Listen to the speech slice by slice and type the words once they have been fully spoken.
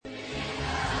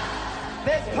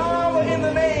There's power in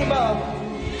the name of.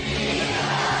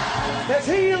 There's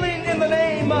healing in the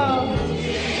name of.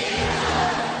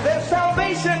 There's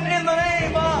salvation in the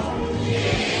name of.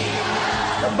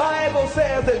 The Bible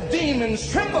says that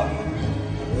demons tremble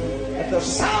at the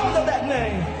sound of that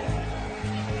name.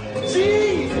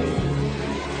 Jesus.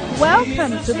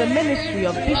 Welcome to the ministry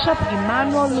of Bishop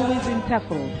Emmanuel Louis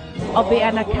Intefel of the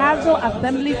Anagkazo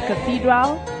Assemblies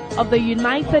Cathedral of the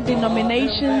United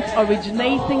Denominations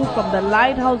originating from the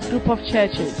Lighthouse Group of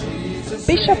Churches.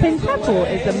 Bishop Intefel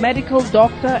is a medical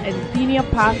doctor and senior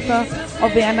pastor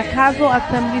of the Anagkazo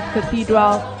Assemblies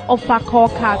Cathedral of Fakor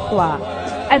Kaswa.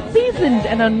 A seasoned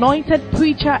and anointed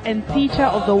preacher and teacher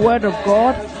of the Word of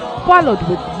God, followed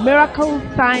with miracles,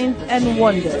 signs, and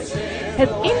wonders. His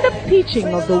in-depth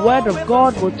teaching of the Word of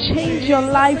God will change your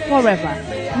life forever.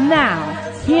 Now,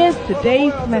 here's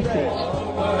today's message.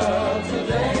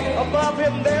 Above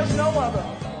him, there's no other.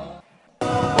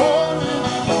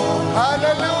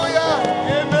 Hallelujah.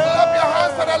 Clap your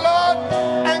hands to the Lord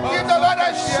and give the Lord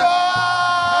a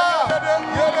shout.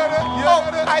 Oh,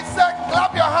 I said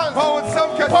clap your hands.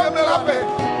 Keep on clapping.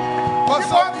 Keep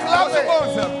on clapping.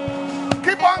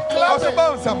 Keep on clapping.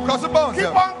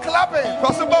 Keep on clapping.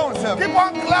 Keep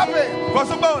on clapping.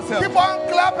 Keep on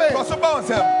clapping.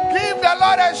 Give the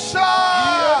Lord a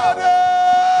shout.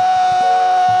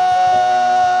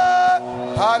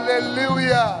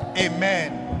 Hallelujah.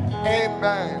 Amen.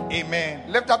 Amen. Amen.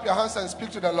 Lift up your hands and speak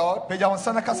to the Lord.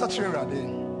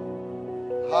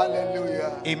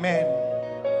 Hallelujah. Amen.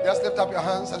 Just lift up your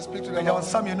hands and speak to the Lord.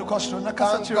 Thank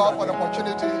God for the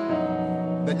opportunity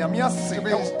to be in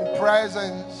His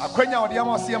presence.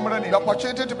 The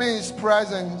opportunity to be in His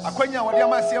presence. We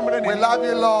love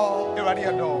you, Lord.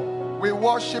 We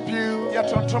worship you.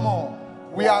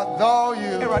 We adore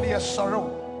you.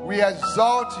 We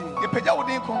exalt you.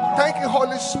 Thank you,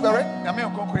 Holy Spirit.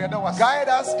 Guide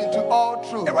us into all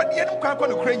truth.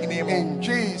 In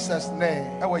Jesus'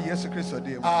 name.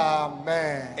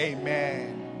 Amen.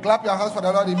 Amen. Clap your hands for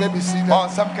the Lord. He may be seated.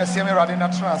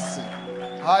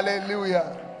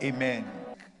 Hallelujah. Amen.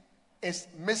 It's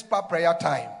Mizpah prayer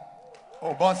time.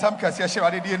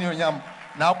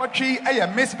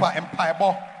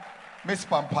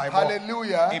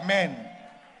 Hallelujah. Amen.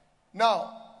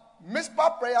 Now,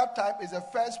 Mizpah prayer time is the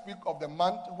first week of the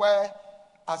month where,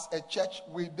 as a church,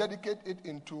 we dedicate it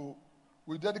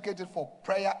for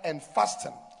prayer and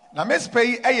fasting. Na Mizpah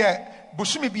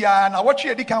busumi bia na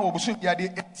watwe edika wo busumi bia de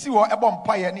si wo ebo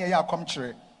mpaye ne ya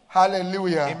akomkire.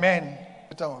 Hallelujah. Amen.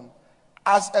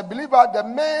 As a believer, the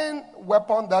main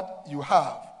weapon that you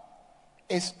have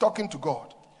is talking to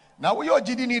God. Na wo yo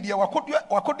gidi ni de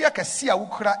wakodua kase a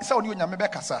wukura se wo ne onyame be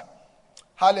kasa.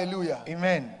 Hallelujah.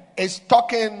 Amen. Is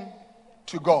talking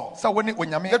to God. So when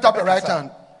onyame lift up your right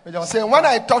hand. Say, when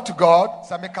I talk to God,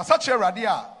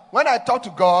 when I talk to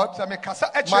God,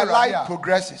 my life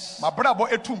progresses.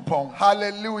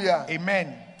 Hallelujah.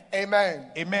 Amen.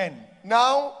 Amen. Amen.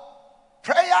 Now,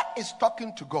 prayer is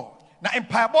talking to God.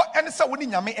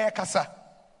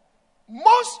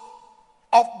 Most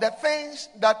of the things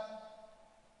that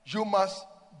you must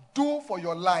do for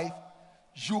your life,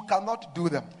 you cannot do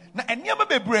them. Is it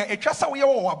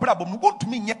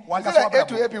like A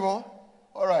to A people?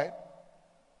 All right.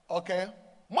 Okay.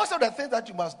 Most of the things that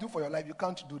you must do for your life, you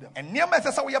can't do them. How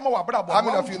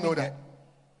many of you know that?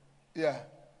 Yeah.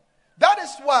 That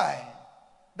is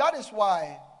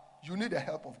why you need the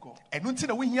help of God.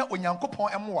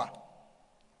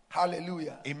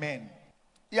 Hallelujah. Amen.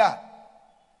 Yeah.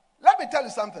 Let me tell you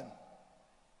something.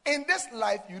 In this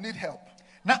life, you need help.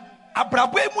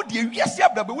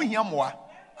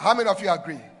 How many of you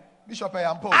agree? Bishop,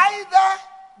 either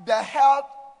the help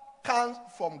comes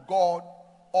from God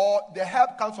or the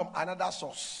help comes from another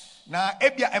source. What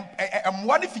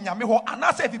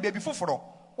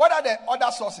are the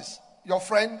other sources? Your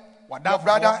friend, your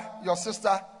brother, your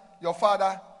sister, your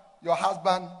father, your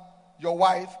husband, your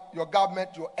wife, your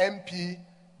government, your MP.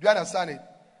 Do you understand it?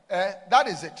 That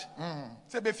is it.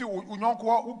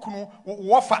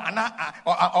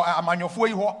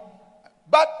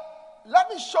 But let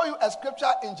me show you a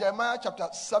scripture in Jeremiah chapter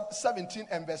 17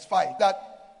 and verse 5 that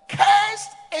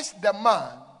cursed is the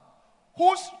man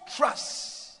whose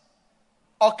trust,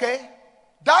 okay,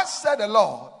 that said the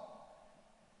Lord,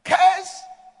 cursed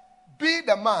be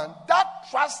the man that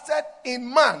trusted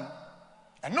in man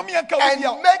and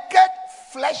maketh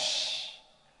flesh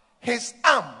his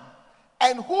arm,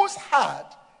 and whose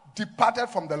heart departed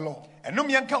from the Lord. What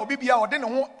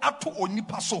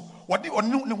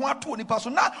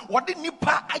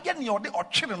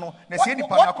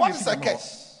is a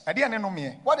curse?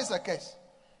 What is a curse?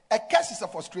 A curse is a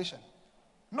frustration.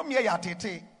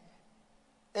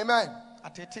 Amen.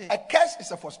 A curse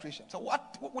is a frustration. So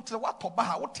what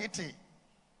tobaha? What tete?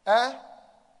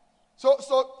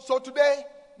 So today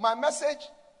my message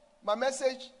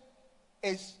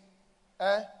is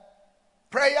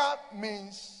prayer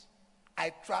means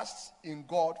I trust in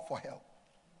God for help.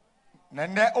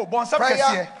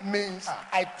 Prayer means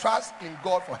I trust in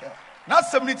God for help. Now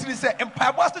somebody say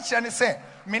empire was the channel say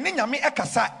many nyame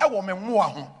ekasa e wo memmoa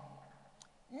ho.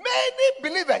 Many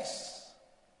believers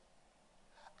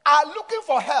are looking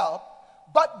for help,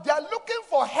 but they are looking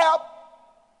for help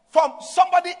from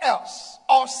somebody else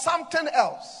or something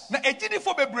else. Na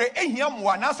ejidifo bebre ehia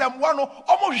moa na say moa no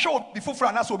omo hwehwe bi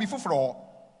fufura na so bi fufuro.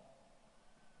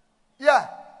 Yeah.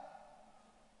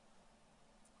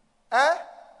 I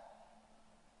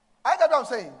get what I'm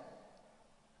saying.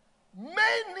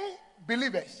 Many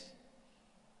believers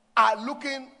are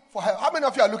looking for help. How many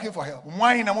of you are looking for help?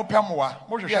 Why na mo pɛ moa?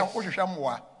 Mo Yes. hwehwe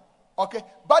moa. Okay.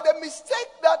 But the mistake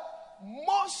that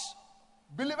most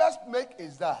believers make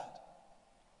is that,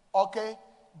 okay,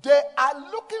 they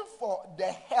are looking for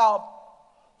the help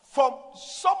from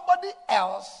somebody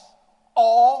else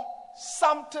or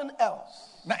something else.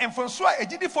 Na emfonso a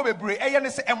ejidifo bebre eye ne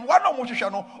se emwa no mo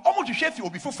hwehwe no omo hwehwe fi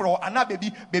obi fufuro ana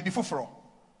baby fufuro.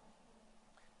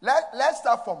 Let's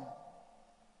start from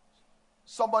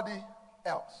somebody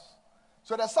else.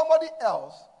 So that somebody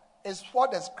else is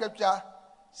what the scripture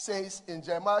says in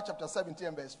Jeremiah chapter 17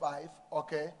 and verse 5.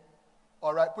 Okay.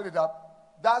 All right, put it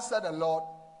up. Thus said the Lord,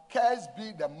 cursed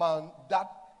be the man that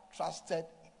trusted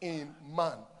in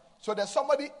man. So that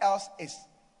somebody else is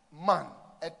man,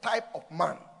 a type of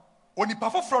man.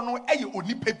 Onipa fufuro no eye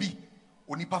onipa bi.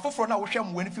 Onipa fufuro na wo hwɛ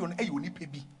mo ani fi no eye onipa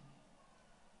bi.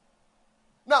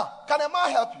 Now, can a man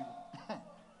help you?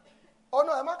 Oh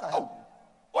no, a man can help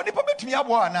you. Onipa betumi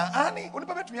aboa na ani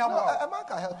onipa betumi No, aboa. a man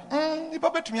can help you. Nipa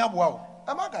betumi aboa o.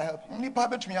 A man can help you. Nipa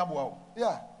betumi aboa o.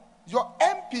 Yeah. Your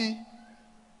MP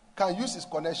can use his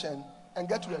connection and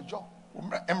get to a job.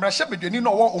 Emrahye bedwani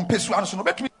no wo ompesu anso no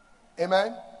betumi.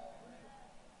 Amen.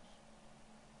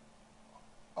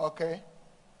 Okay.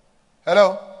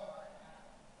 Hello.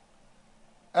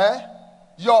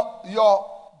 Your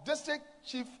district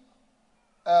chief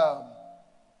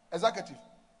executive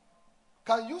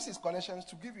can use his connections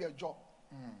to give you a job.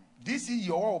 DC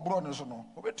your bro no so no.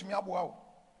 Obetumi aboa o.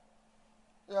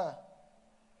 Yeah.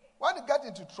 When you get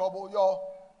into trouble, your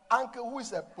uncle, who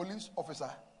is a police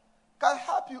officer, can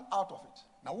help you out of it.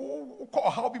 Na wo ko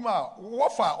how bi ma wo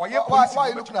fa oye Why police. are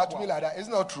you looking at me like that? It's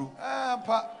not true.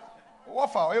 Pa wo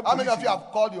fa oye police. How many of you have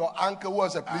called your uncle who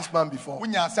was a policeman before?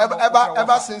 Ever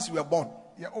Ever since you were born?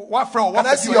 Yeah, what from Can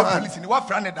I see your hand? police ni what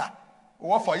from da.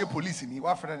 What for your police ni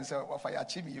what from say what for your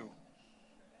achieve you.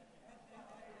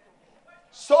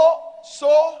 So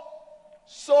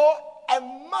a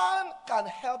man can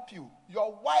help you.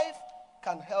 Your wife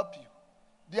can help you.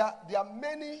 There are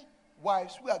many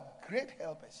wives who are great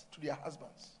helpers to their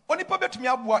husbands. Onipa betumi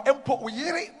aboa empo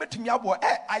oyire betumi aboa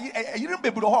ayire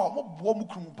bebudo ho mo bo mu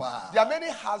krum pa. There are many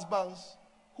husbands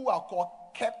who are called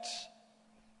kept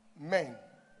men.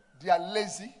 They are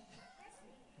lazy.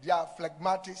 They are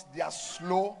phlegmatics. They are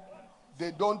slow.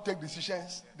 They don't take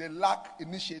decisions. They lack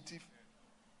initiative.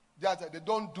 They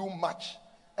don't do much.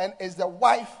 And it's the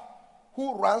wife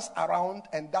who runs around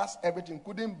and does everything,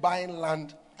 including buying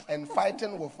land and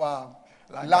fighting with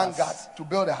land guards to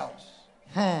build a house.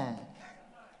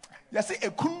 You see,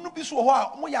 a kunu bi so ho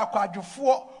a mo ya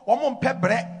akwadwefo wo mo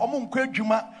mpɛbrɛ wo mo nkɔ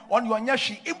adwuma on your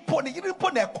nyashi impo ne yiri impo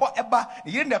na ɛkɔ ɛba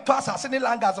ne yiri na to asase ne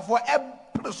langasfo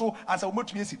ɛpre so ansa wo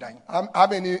motumi asi dan. How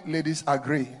many ladies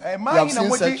agree? You have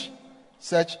seen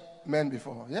such men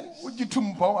before? Yes.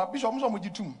 Ujitum pa bishop mo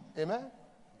ujitum. Amen.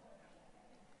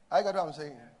 I got what I'm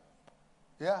saying.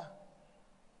 Yeah.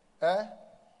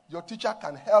 Your teacher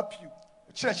can help you.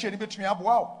 So it's not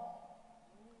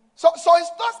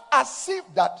as if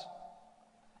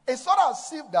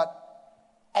that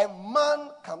a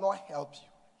man cannot help you.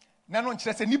 I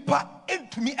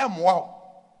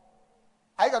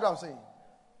got what I'm saying.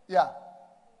 Yeah.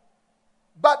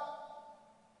 But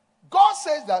God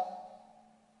says that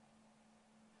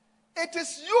it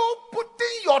is you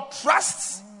putting your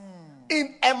trust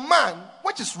in a man,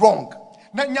 which is wrong.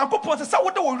 In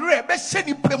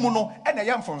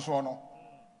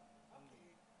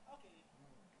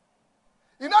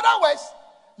other words,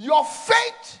 your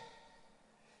faith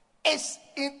is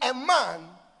in a man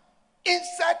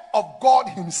instead of God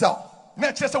himself.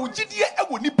 Look at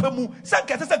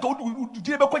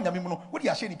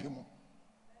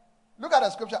the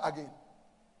scripture again.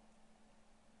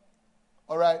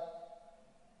 All right.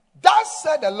 Thus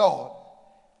said the Lord,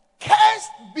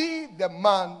 cursed be the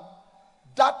man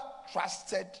that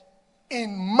trusted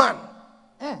in man.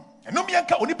 Give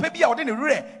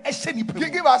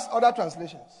us other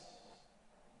translations.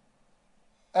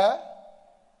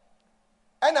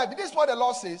 And this is what the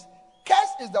Lord says.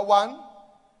 Cursed is the one,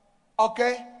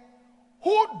 okay,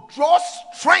 who draws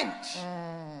strength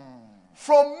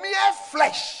from mere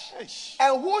flesh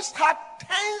and whose heart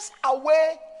turns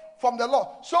away from the Lord.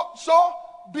 So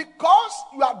because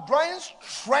you are drawing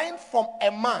strength from a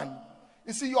man,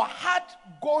 you see, your heart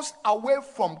goes away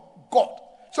from God.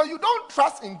 So you don't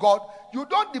trust in God. You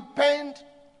don't depend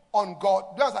on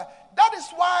God. That is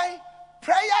why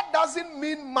prayer doesn't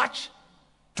mean much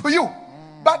to you.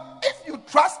 But if you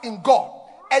trust in God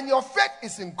and your faith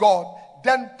is in God,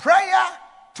 then prayer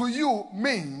to you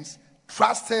means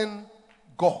trusting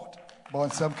God.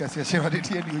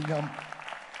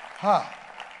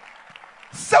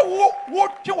 So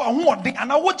what you are wanting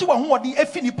and I what you are wanting a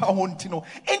finipa hontino.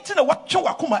 Ain't na what you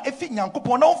are kuma a fin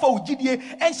yankupon for GDA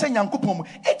and San Yankupum.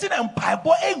 Ain't an empire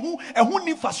and who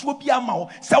need for swopiamo.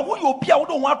 So who you pia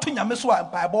don't want to Yameswa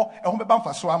and Piebo and Homebam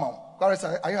for Swamo.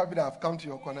 Clarissa, are you happy that I've come to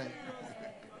your corner?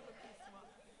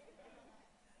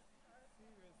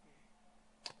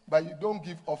 But you don't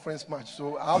give offerings much,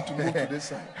 so I have to move to this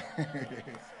side.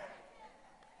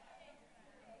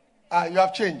 You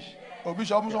have changed. Oh,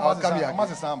 Bishop, I'll come here.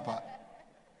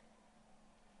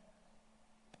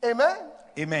 Amen.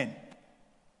 Amen.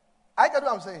 I get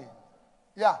what I'm saying.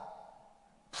 Yeah.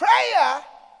 Prayer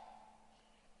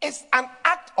is an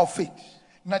act of faith.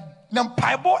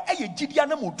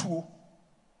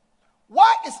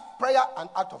 Why is prayer an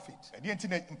act of faith? You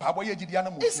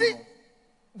see,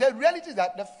 the reality is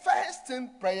that the first thing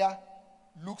prayer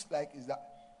looks like is that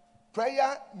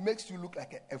prayer makes you look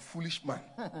like a foolish man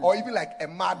or even like a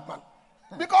madman.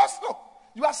 Because look,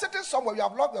 you are sitting somewhere, you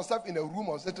have locked yourself in a room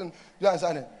or sitting, you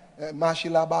understand?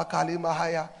 Mashila Bakali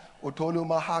Mahaya, Otolu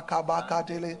Mahaka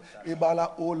Bakatele,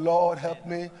 Ibala, oh Lord, help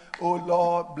me, oh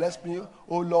Lord, bless me,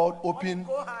 oh Lord, open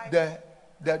the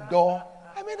door.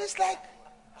 I mean, it's like,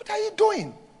 what are you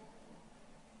doing?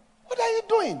 What are you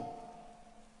doing?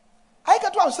 I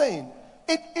get what I'm saying.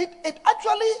 It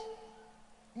actually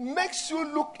makes you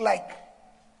look like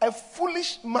a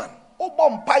foolish man. Oh,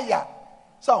 bompaya.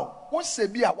 So, what's se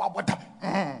be a wabotam?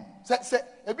 Say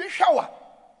a bit shower.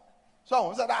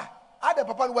 So, said I the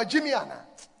papa were Jimmy Anna.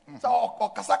 So,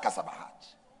 or Kasaka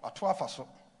Sabahat. Or 12 or so.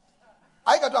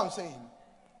 I get what I'm saying.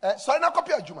 So, I now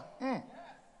copy a Juma.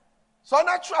 So, I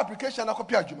now true application, I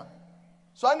copy a Juma.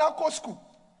 So, I now call school.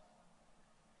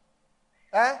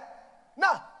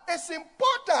 Now, it's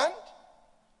important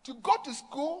to go to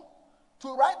school,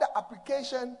 to write the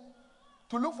application,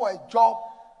 to look for a job,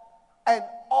 and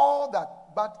all that.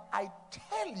 But I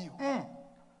tell you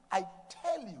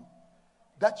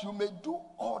that you may do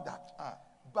all that.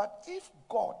 But if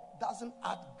God doesn't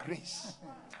add grace,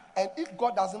 and if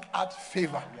God doesn't add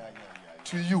favor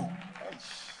to you,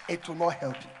 it will not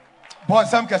help you.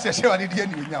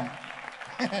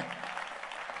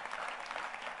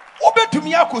 To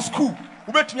me, I go school.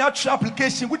 We bet me out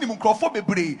application with him crofo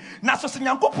bebre. Na so se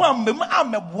Nyankopon am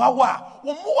ameboawa.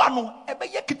 Wo moa no ebe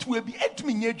ye ketewa bi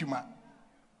entumi nya adwuma.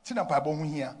 Ti na paabo hu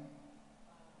hia.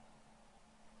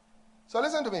 So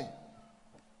listen to me.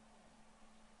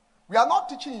 We are not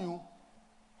teaching you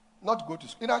not to go to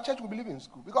school. In our church we believe in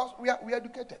school because we are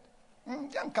educated.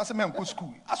 Jam kase men go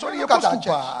school. Asori you go school.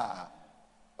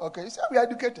 Okay, you say we are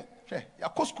educated. Ya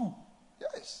go school.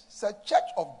 Yes, it's a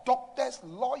church of doctors,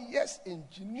 lawyers,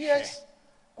 engineers,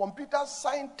 computer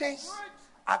scientists,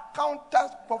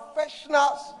 accountants,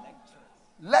 professionals,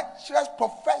 lecturers,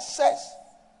 professors.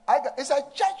 It's a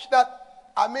church that,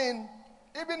 I mean,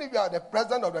 even if you are the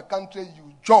president of the country,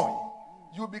 you join.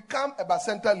 You become a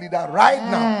center leader right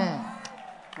now.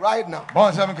 Right now.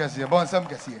 Bon sam kesiye.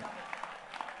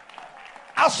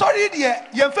 Asori de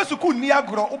yemfe suku ni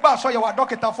agro uba so ye wa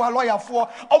doctor fo lawyer fo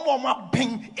omo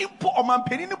ben impo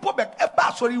omampeni ni po be e ba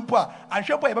asori impo a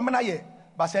anhwe po ye be na ye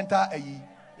ba center ayi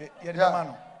ye de ma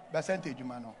no ba center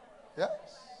edwuma no. Yes.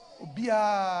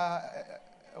 Obia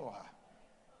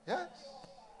yes.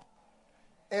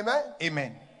 Amen.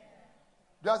 Amen.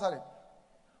 Just it.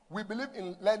 We believe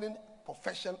in learning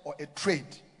profession or a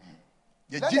trade.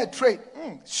 Learn a trade.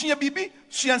 Sua bibi,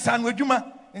 sua nsanu edwuma.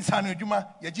 We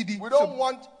don't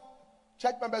want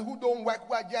church members who don't work,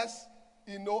 who are just,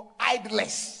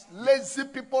 idlers, lazy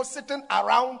people sitting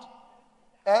around.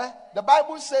 The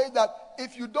Bible says that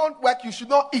if you don't work, you should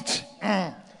not eat.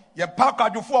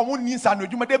 Bible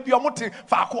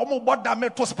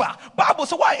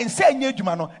says why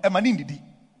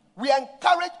we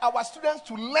encourage our students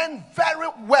to learn very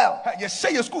well.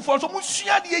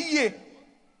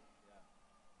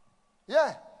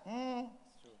 Yeah.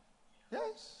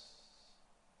 Yes.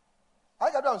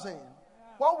 I get what I'm saying.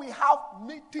 When we have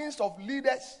meetings of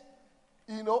leaders,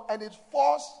 and it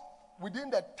falls within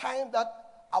the time that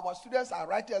our students are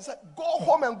writing, and say, go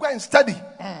home and go and study.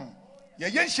 We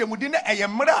encourage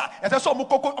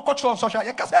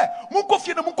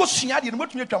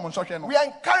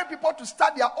people to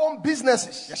start their own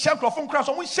businesses. Start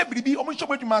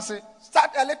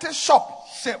a little shop.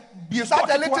 Start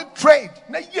a little trade.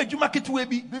 Be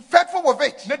faithful with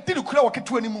it.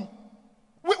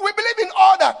 We believe in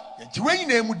all that.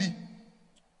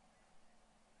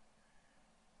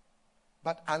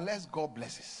 But unless God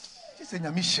blesses,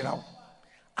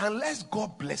 unless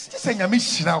God blesses,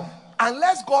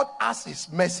 unless God asks His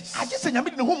mercies, His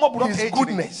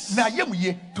goodness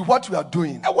to what we are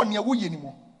doing,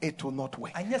 it will not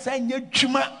work.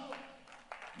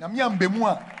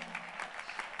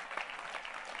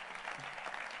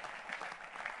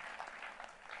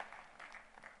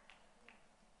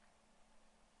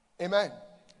 Amen.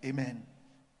 Amen.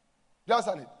 Do you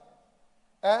understand it?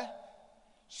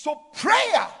 So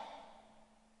prayer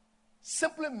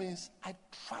simply means I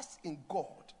trust in God.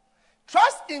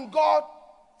 Trust in God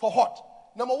for what?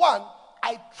 Number one,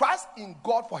 I trust in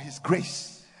God for His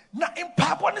grace. Now, in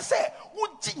Papa, say,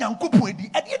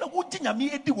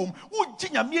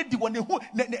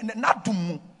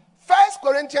 First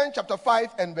Corinthians chapter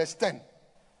 5 and verse 10.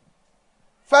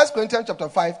 First Corinthians chapter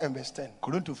 5 and verse 10.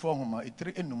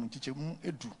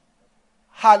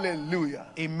 Hallelujah.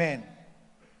 Amen.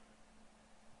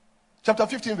 Chapter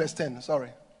 15 verse 10. Sorry.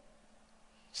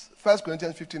 First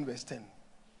Corinthians 15 verse 10.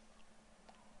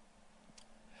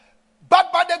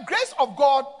 But by the grace of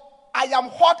God, I am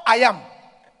what I am.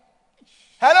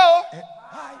 Hello?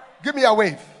 Hi. Give me a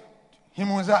wave.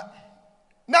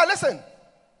 Now listen.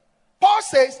 Paul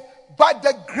says, by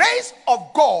the grace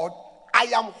of God,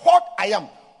 I am what I am.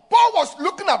 Paul was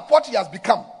looking at what he has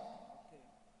become.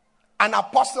 An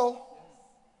apostle,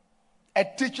 a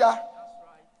teacher,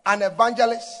 an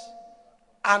evangelist,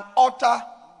 an author,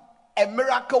 a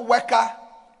miracle worker,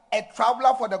 a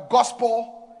traveler for the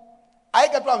gospel. I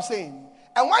get what I'm saying.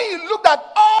 And when he looked at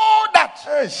all that,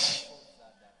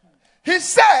 he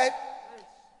said,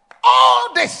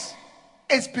 all this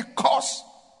is because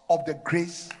of the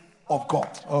grace of God.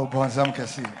 Oh, Bonzam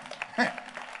Kasi.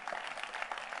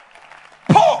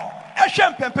 Paul,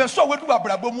 so we do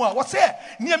abrabomu a say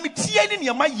near me tie ni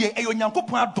near ye e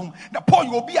onyankopon adom na Paul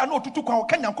you obi a na otutu kwan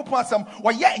ka nyankopon asem wo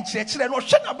ye nkyerɛkyerɛ no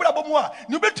hwɛ na abrabomu a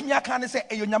ne obetumi aka ne say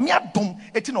e onyame adom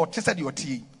eti na o tese de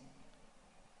otie.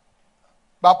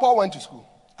 But Paul went to school.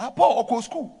 Paul go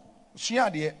school.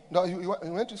 No, he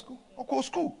went to school. Go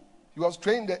school. He was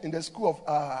trained in the school of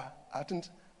I think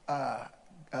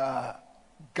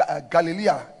Galilee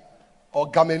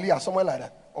or Gamaliel, somewhere like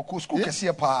that. Go school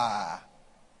kese pa.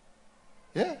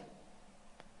 Yeah.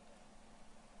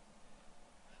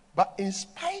 But in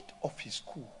spite of his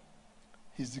school,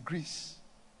 his degrees,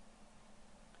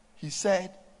 he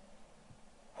said,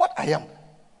 what I am,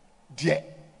 dear,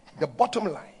 the bottom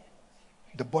line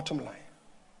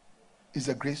is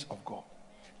the grace of God.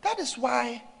 That is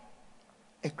why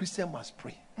a Christian must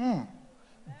pray.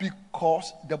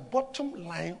 Because the bottom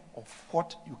line of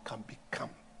what you can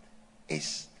become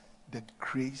is the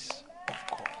grace of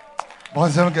God. Paul,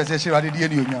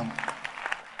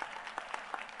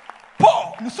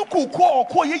 nusuku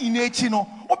ko ye yina echi no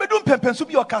obedum pempenso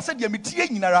bi o ka se de metie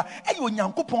nyinara e ye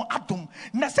onyankopon adom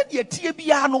na se de tie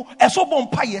bia no eso bo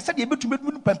mpaye se de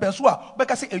betum pempenso a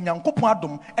obeka se onyankopon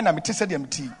adom e na mete se de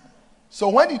metie. So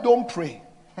when you don't pray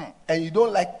and you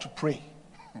don't like to pray,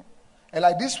 and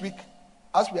like this week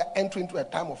as we are entering into a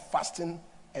time of fasting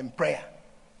and prayer,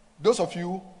 those of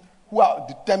you who are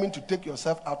determined to take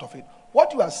yourself out of it,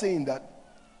 what you are saying that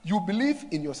you believe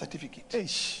in your certificate.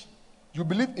 You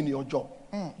believe in your job.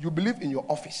 You believe in your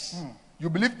office. You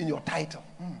believe in your title.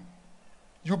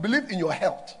 You believe in your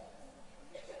health.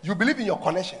 You believe in your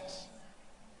connections.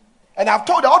 And I've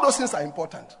told you all those things are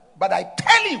important. But I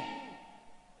tell you,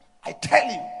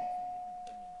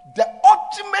 the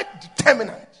ultimate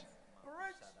determinant,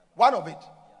 one of it,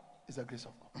 is the grace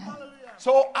of God.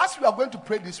 So as we are going to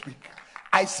pray this week,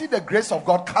 I see the grace of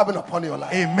God coming upon your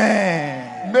life.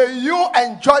 Amen. May you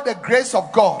enjoy the grace of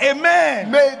God.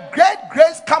 Amen. May great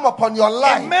grace come upon your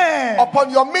life. Amen. Upon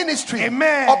your ministry.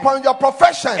 Amen. Upon your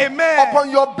profession. Amen.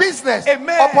 Upon your business.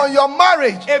 Amen. Upon your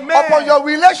marriage. Amen. Upon your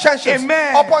relationships.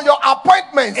 Amen. Upon your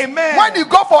appointments. Amen. When you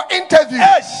go for interview,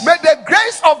 yes, may the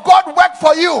grace of God work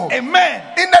for you. Amen.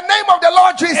 In the name of the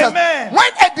Lord Jesus. Amen.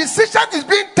 When a decision is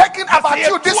being taken about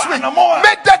you this week,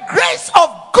 may the grace of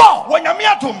God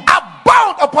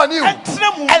abound upon you and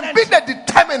be the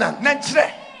determinant.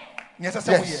 Yes.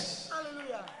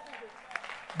 Hallelujah.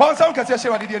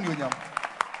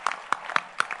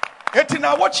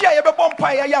 now watch ya be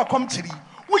bompire ya come chiri.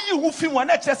 What you who film one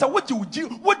excess, what you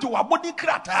body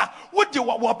crata, what you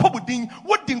were pobuding,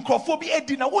 what din crofobia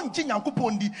edina, one jing and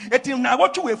coupondi, et in now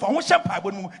what you wait for one champagne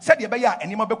when said the baya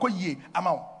and Imabeko ye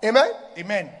amount. Amen.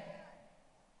 Amen.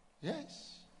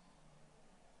 Yes.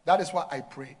 That is why I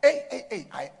pray. Hey,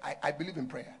 I believe in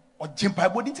prayer. Or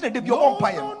Jimpa would internet be your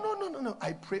bompire. No.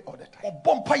 I pray all the time. Or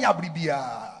bompire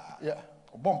bribia. Yeah.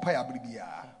 Or bompire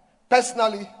bribia.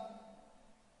 Personally,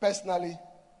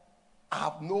 I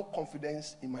have no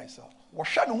confidence in myself.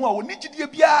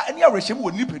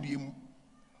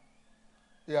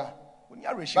 Yeah.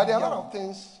 But there are a lot of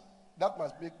things that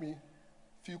must make me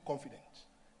feel confident.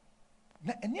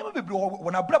 Number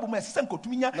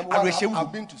one,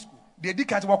 I've been to school.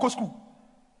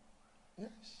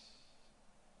 Yes.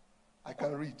 I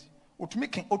can read.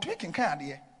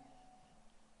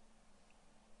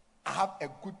 I have a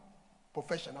good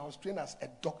profession. I was trained as a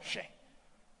doctor.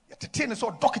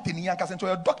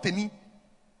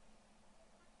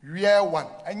 Real one.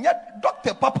 And yet,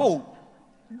 Dr. Papa.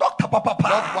 Not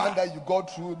one that you go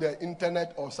through the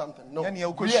internet or something. No.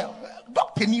 Real.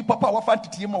 Doctor ni Papa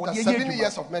after 7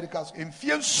 years of medical school. In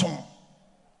fear son.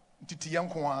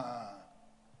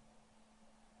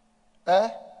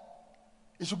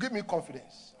 It should give me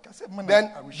confidence.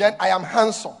 Then I am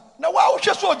handsome. Now why would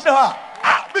you show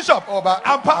Bishop?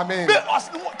 Amen.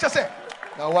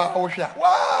 Now why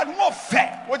more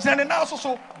fair? What's an announcement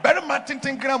so better Martin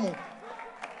Gramu?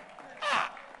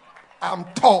 I'm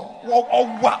tall.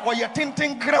 Or you're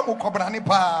tinting Gramu Cobrani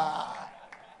pa.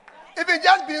 Even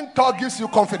just being tall gives you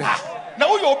confidence.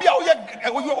 Now you'll be out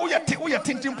your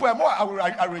tinting poem more.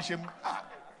 I wish him.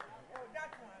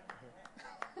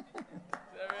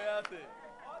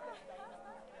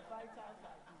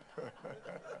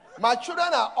 My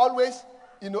children are always,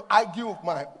 argue with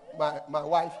my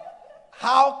wife.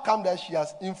 How come that she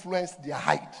has influenced their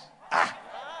height?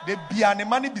 They be an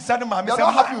money beside my They're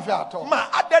not happy with her at all.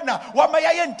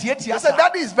 They said,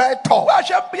 Daddy is very tall.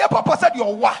 Papa said,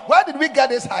 where did we get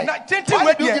this height? Why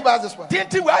did you give us this one?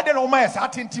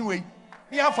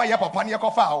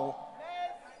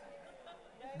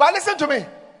 But listen to me.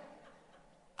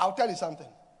 I'll tell you something.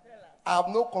 I have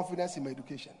no confidence in my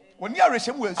education. I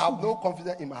have no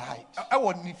confidence in my height.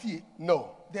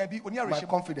 No. My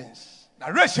confidence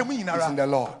is in the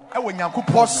Lord.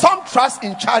 For some trust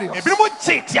in chariots.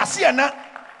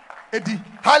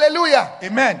 Hallelujah.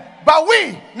 Amen. But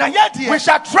we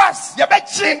shall trust in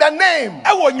the name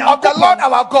of the Lord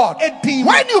our God.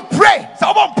 When you pray,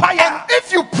 and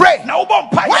if you pray,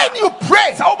 when you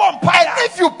pray, and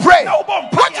if you pray,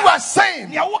 what you are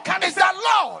saying is that,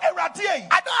 Lord, I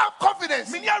don't have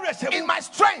confidence in my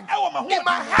strength, in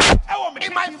my heart,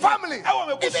 in my family,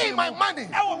 even in my money,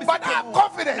 but I have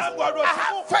confidence, I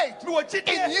have faith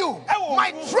in you.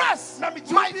 My trust, my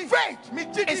faith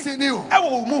is in you.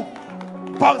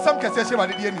 Some can say, "Shema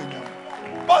di enu nyam."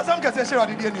 Some can say, "Shema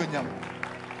di enu nyam."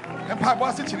 Empire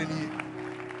boss asichire ni.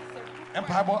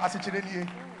 Empire boss asichire ni.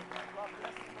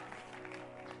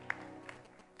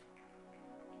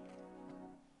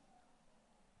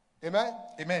 Amen.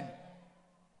 Amen.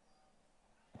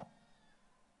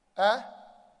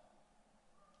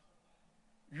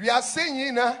 We are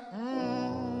singing.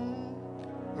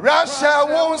 Russia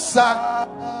won't sa.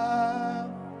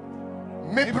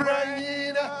 Me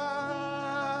praying.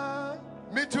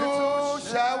 Me too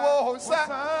shall sa.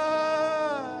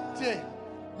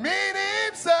 Me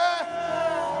name sa.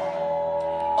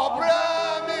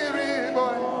 Obra me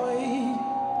riboy.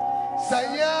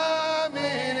 Saya me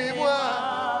riboy.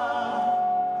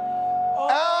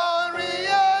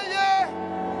 Ariya.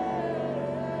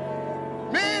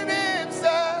 Me name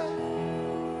sa.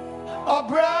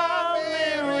 Obra me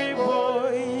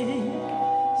riboy.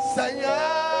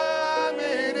 Saya.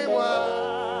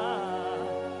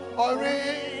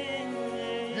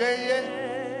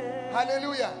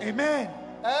 Hallelujah. Amen.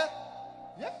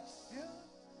 Yes.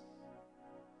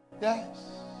 Yes.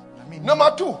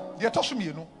 Number two.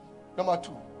 Number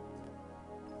two.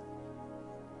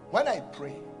 When I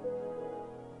pray,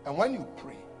 and when you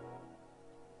pray,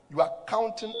 you are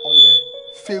counting on the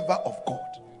favor of God.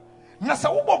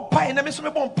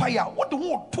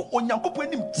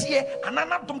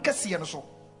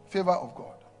 Favor of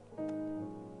God.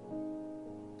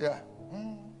 Yeah.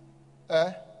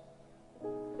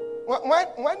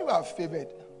 When you are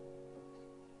favored,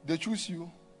 they choose you,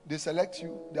 they select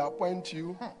you, they appoint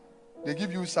you, they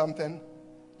give you something,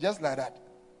 just like that.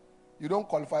 You don't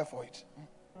qualify for it.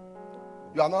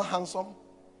 You are not handsome.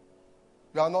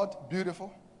 You are not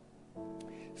beautiful.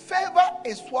 Favor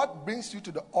is what brings you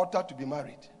to the altar to be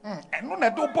married.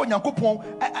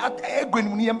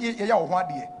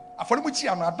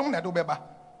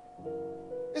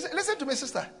 Listen to me,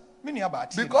 sister.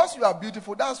 Because you are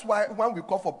beautiful, that's why when we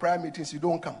call for prayer meetings, you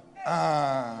don't come.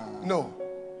 No.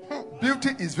 Beauty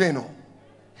is vain.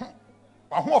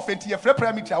 Don't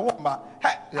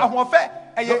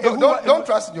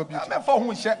trust in your beauty.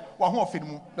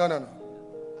 No.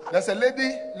 There's a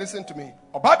lady, listen to me.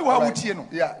 Right.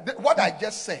 Yeah, what I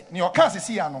just said.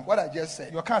 What I just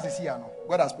said.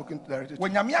 God has spoken directly to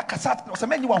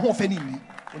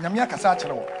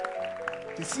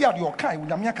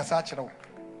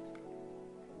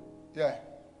yeah.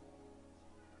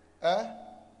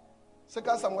 2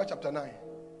 Samuel chapter 9.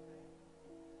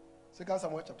 2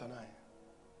 Samuel chapter 9.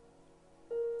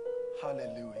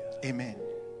 Hallelujah. Amen.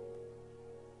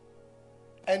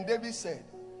 And David said,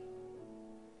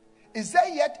 is there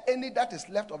yet any that is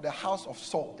left of the house of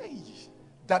Saul,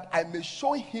 that I may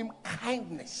show him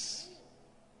kindness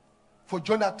for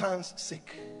Jonathan's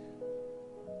sake?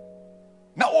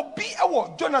 Now,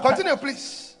 Jonathan. Continue,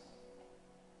 please.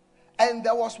 And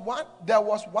there was one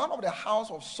of the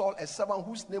house of Saul, a servant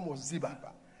whose name was Ziba.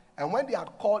 And when they had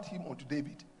called him unto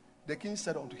David, the king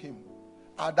said unto him,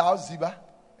 art thou Ziba?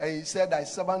 And he said, thy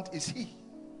servant is he.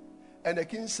 And the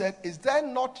king said, is there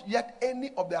not yet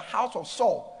any of the house of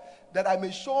Saul, that I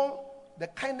may show the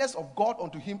kindness of God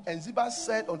unto him? And Ziba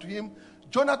said unto him,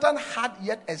 Jonathan had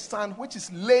yet a son which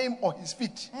is lame on his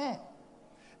feet.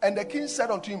 And the king said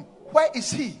unto him, where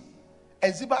is he?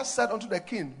 And Ziba said unto the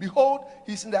king, behold,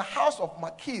 he is in the house of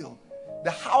Machir, the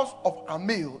house of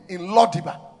Ammiel in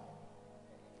Lo-debar.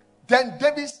 Then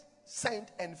David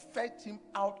sent and fetched him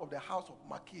out of the house of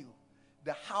Machir,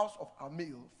 the house of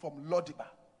Ammiel from Lo-debar.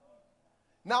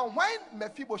 Now when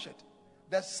Mephibosheth,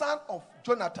 the son of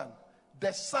Jonathan,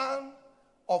 the son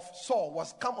of Saul,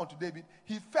 was come unto David,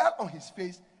 he fell on his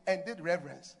face and did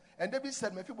reverence. And David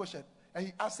said, Mephibosheth, and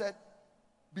he answered,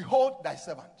 behold thy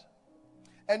servant.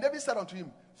 And David said unto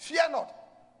him, fear not,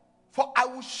 for I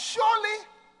will surely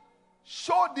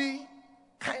show thee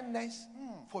kindness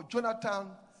for Jonathan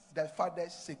thy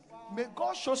father's sake. May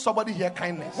God show somebody here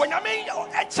kindness.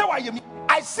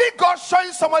 I see God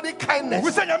showing somebody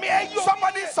kindness.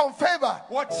 Somebody some favor.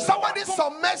 Somebody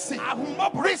some mercy.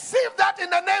 Receive that in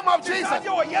the name of Jesus.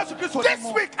 This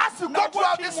week, as you go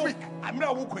throughout this week, as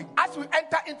we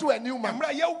enter into a new month,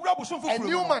 as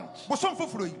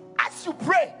you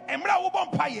pray,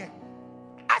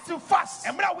 as you fast,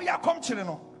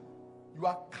 you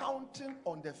are counting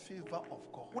on the favor of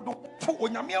God, on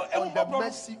the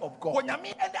mercy of God, on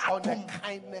the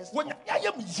kindness of God.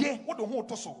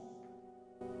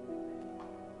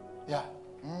 Yeah.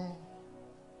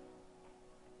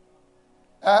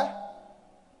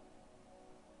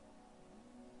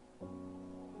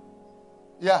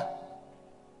 Yeah.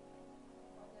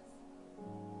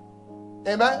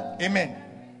 Amen. Amen.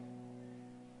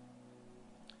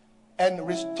 And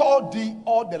restore thee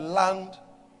all the land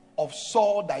of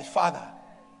Saul thy father,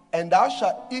 and thou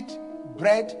shalt eat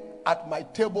bread at my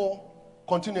table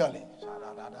continually.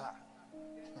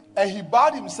 And he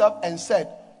bowed himself and said,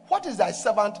 what is thy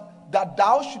servant that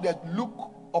thou shouldest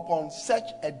look upon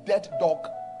such a dead dog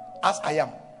as I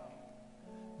am?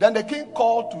 Then the king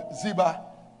called to Ziba,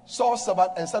 Saul's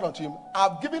servant, and said unto him, I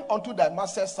have given unto thy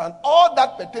master's son all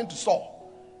that pertained to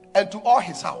Saul, and to all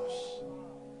his house.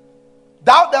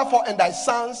 Thou therefore and thy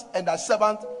sons and thy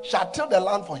servant shall till the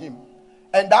land for him,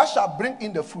 and thou shalt bring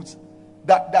in the fruits,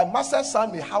 that thy master's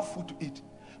son may have food to eat.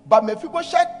 But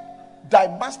Mephibosheth, thy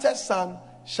master's son,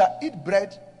 shall eat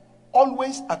bread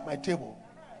always at my table.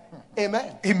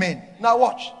 Amen. Amen. Now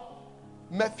watch.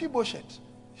 Mephibosheth,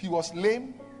 he was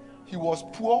lame, he was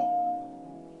poor,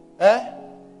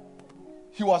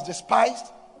 he was despised,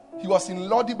 he was in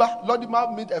Lo-debar.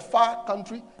 Lo-debar means a far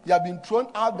country. He had been thrown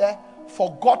out there,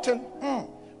 forgotten.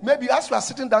 Maybe as you are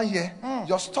sitting down here,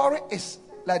 your story is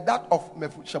like that of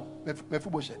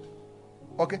Mephibosheth.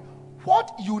 Okay,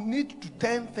 what you need to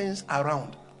turn things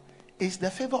around is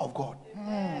the favor of God,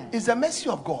 is the mercy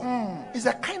of God, is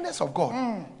the kindness of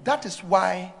God. That is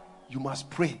why you must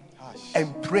pray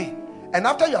and pray. And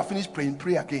after you have finished praying,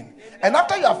 pray again. And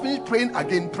after you have finished praying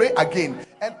again, pray again.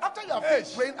 And after you have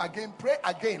finished praying again, pray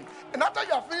again. And after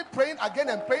you have finished praying again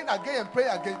and praying again and praying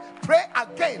again, pray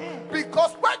again.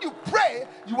 Because when you pray,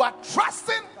 you are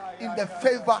trusting in the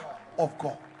favor of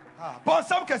God.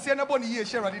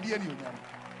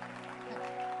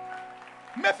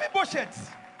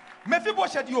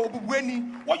 Mephibosheth you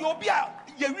obuweni or you be a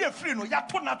ye free no ya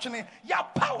to natwene ya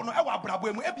power no e wa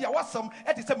brabo mu e bia wasam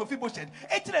e te se Mephibosheth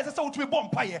e tire se wo tumi bom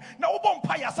paye na wo bom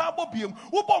paye sa bobiem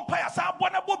wo bom paye sa bo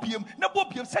na bobiem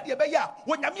se de be ya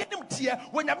wonyame nim tie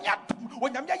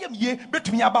wonyame ayem ye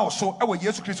betumi aba wo so e wo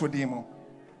Yesu Kristo din mu.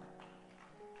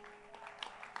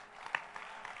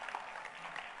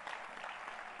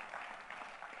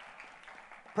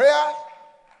 Prayer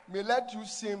may let you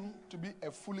seem to be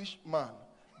a foolish man,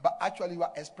 but actually you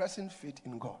are expressing faith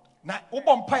in God. That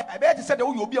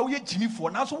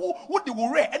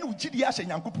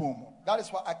is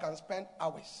why I can spend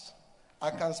hours.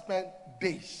 I can spend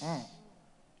days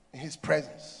in his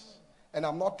presence. And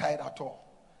I'm not tired at all.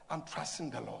 I'm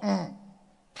trusting the Lord.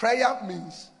 Prayer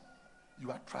means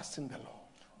you are trusting the Lord.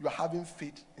 You are having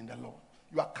faith in the Lord.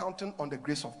 You are counting on the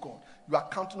grace of God. You are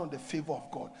counting on the favor of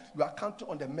God. You are counting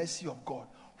on the mercy of God.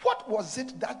 What was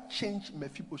it that changed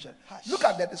Mephibosheth? Look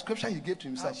at the description he gave to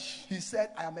himself. He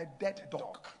said, I am a dead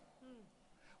dog.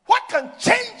 What can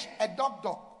change a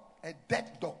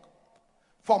dead dog,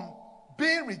 from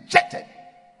being rejected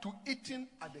to eating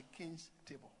at the king's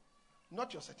table?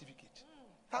 Not your certificate.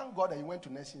 Thank God that you went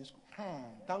to nursing school.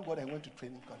 Thank God that you went to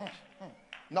training college.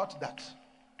 Not that.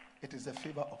 It is the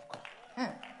favor of God.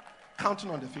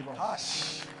 Counting on the favor of God.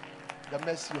 The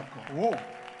mercy of God. Whoa.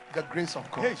 The grace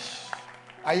of God.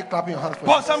 Are you clapping your hands for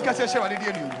yourself?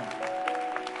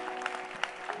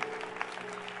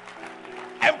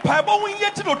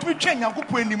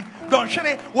 Don't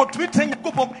share what we think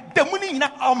go from the money in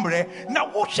Ambre. Now,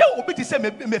 what shall we be saying?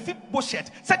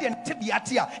 Mephibosheth said the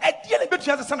Tibiatia, at the end of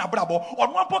the son of Brabo, or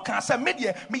one podcast,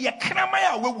 media, me a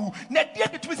Kramaya, woo, net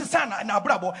the twist son and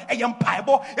Abrabo, a young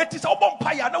piebo. It is all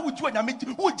bonfire. Now, which one I meet,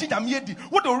 who did Yamidi,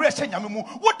 what the rest of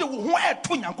Yamu, what the who are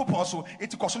twin Yanko Poso,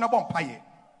 it's a question of bonfire.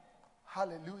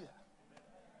 Hallelujah.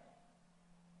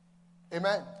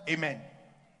 Amen. Amen.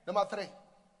 Number 3.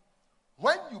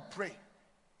 When you pray,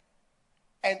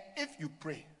 and if you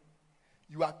pray,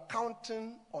 you are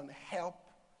counting on help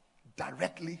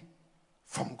directly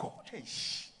from God.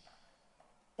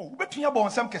 Oh, but you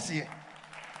have some case.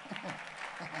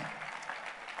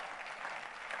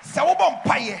 So,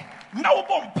 bonfire, now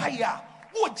bonfire.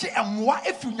 What and what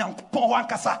if you young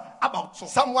Powankasa about so?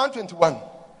 Psalm 121.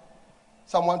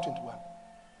 Psalm 121.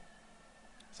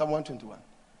 Psalm 121.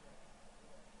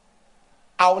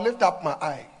 I will lift up my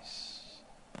eyes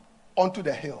unto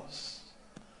the hills,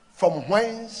 from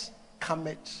whence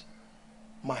cometh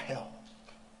my help.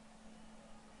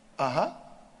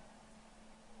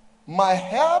 My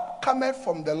help cometh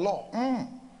from the Lord,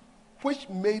 which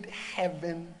made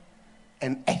heaven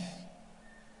and earth.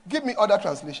 Give me other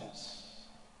translations.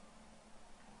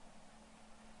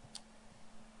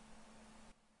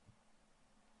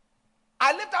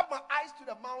 I lift up my eyes to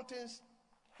the mountains.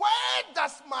 Where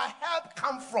does my help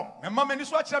come from?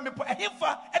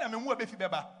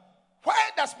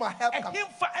 Where does my help come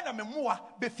from?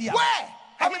 Where?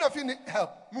 How many of you need help?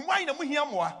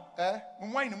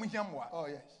 Oh,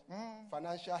 yes.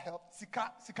 Financial help.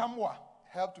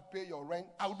 Help to pay your rent.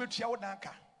 I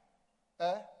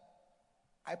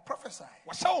prophesy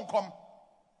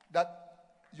that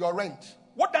your rent,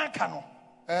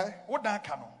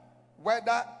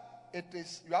 whether it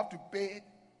is you have to pay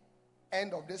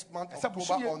end of this month,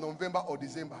 October or November or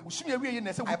December,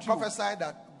 I prophesy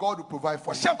that God will provide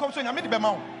for you.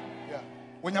 Yeah.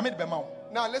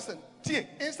 Now listen,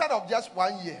 instead of just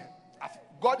 1 year,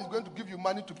 God is going to give you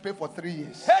money to pay for 3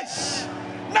 years.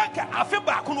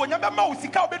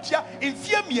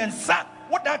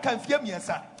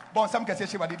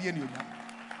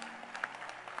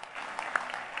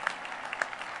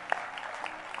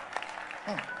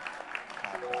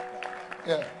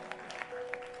 Yeah.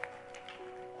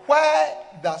 Where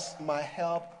does my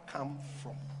help come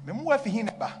from?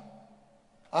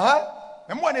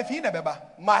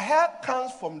 My help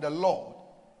comes from the Lord,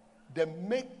 the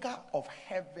maker of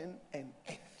heaven and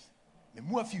earth.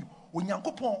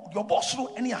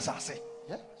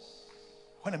 Yes.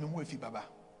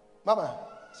 Mama,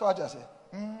 so what I say?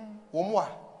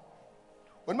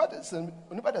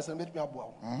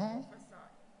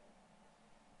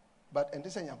 But and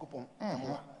this is Yakupon.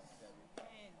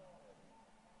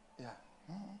 Yeah.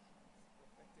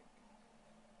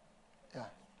 Yeah.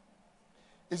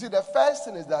 You see, the first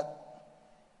thing is that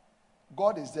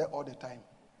God is there all the time.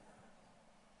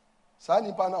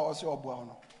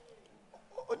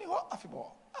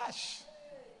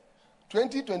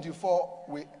 2024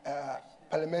 with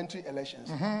parliamentary elections.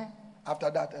 After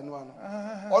that, and one.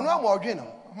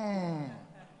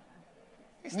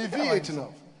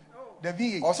 The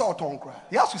V8. Also,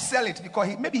 he has to sell it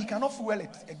because maybe he cannot fuel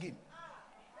it again.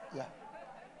 Yeah.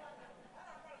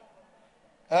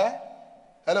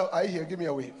 Hello, are you here? Give me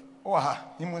a wave.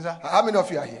 How many of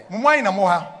you are here?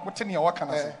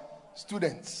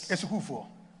 Students.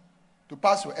 To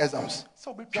pass your exams.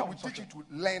 So we teach you to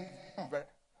learn.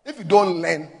 If you don't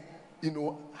learn,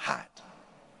 hard.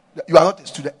 You are not a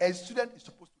student. A student is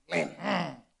supposed to learn.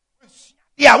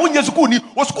 Yeah, when you school,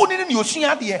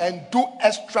 and do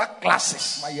extra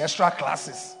classes. My extra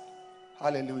classes.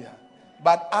 Hallelujah.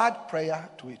 But add prayer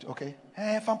to it, okay?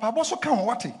 Extra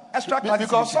classes.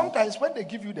 Because sometimes when they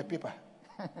give you the paper,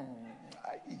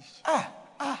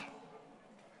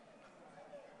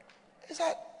 it's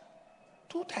like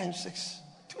 2 times 6.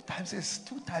 2 times 6.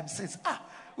 2 times 6.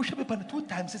 We should be paying 2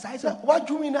 times 6. I said, what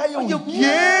do you mean?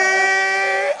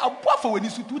 Yeah, I'm powerful when you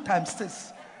do 2 times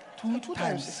 6. 2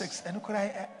 times 6. And could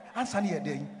I answer here?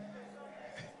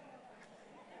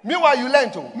 Meanwhile, you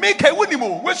learn to. Make a winning.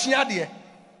 What's your idea?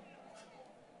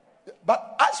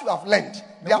 But as you have learned,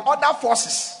 there are other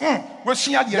forces. What's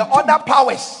your idea? There are other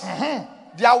powers.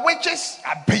 There are witches,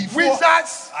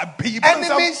 wizards,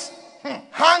 enemies,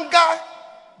 hunger,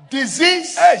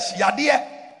 disease,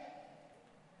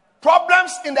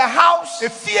 problems in the house.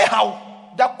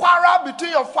 The quarrel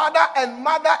between your father and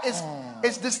mother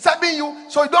is disturbing you,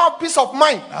 so you don't have peace of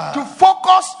mind to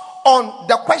focus on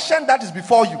the question that is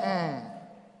before you.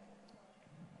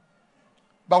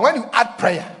 But when you add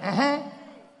prayer,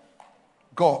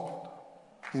 God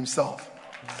Himself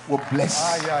will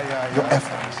bless your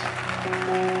efforts.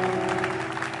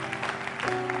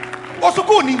 Also,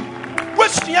 go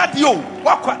what's the idea?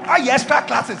 What extra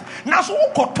classes? Now, so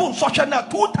who got 2 social now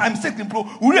 2 times 6 improve?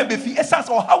 We will be essence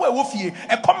or how we will fee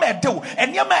a comment do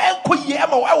and Yama and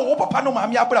Koyama or Papa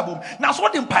Mamia Brabum. Now, so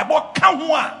what in Pipe count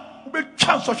one will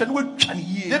chance social will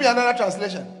Chinese. Give me another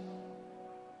translation.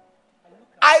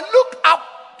 I look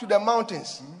up to the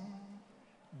mountains.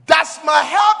 Does my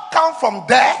help come from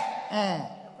there?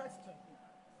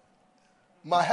 My help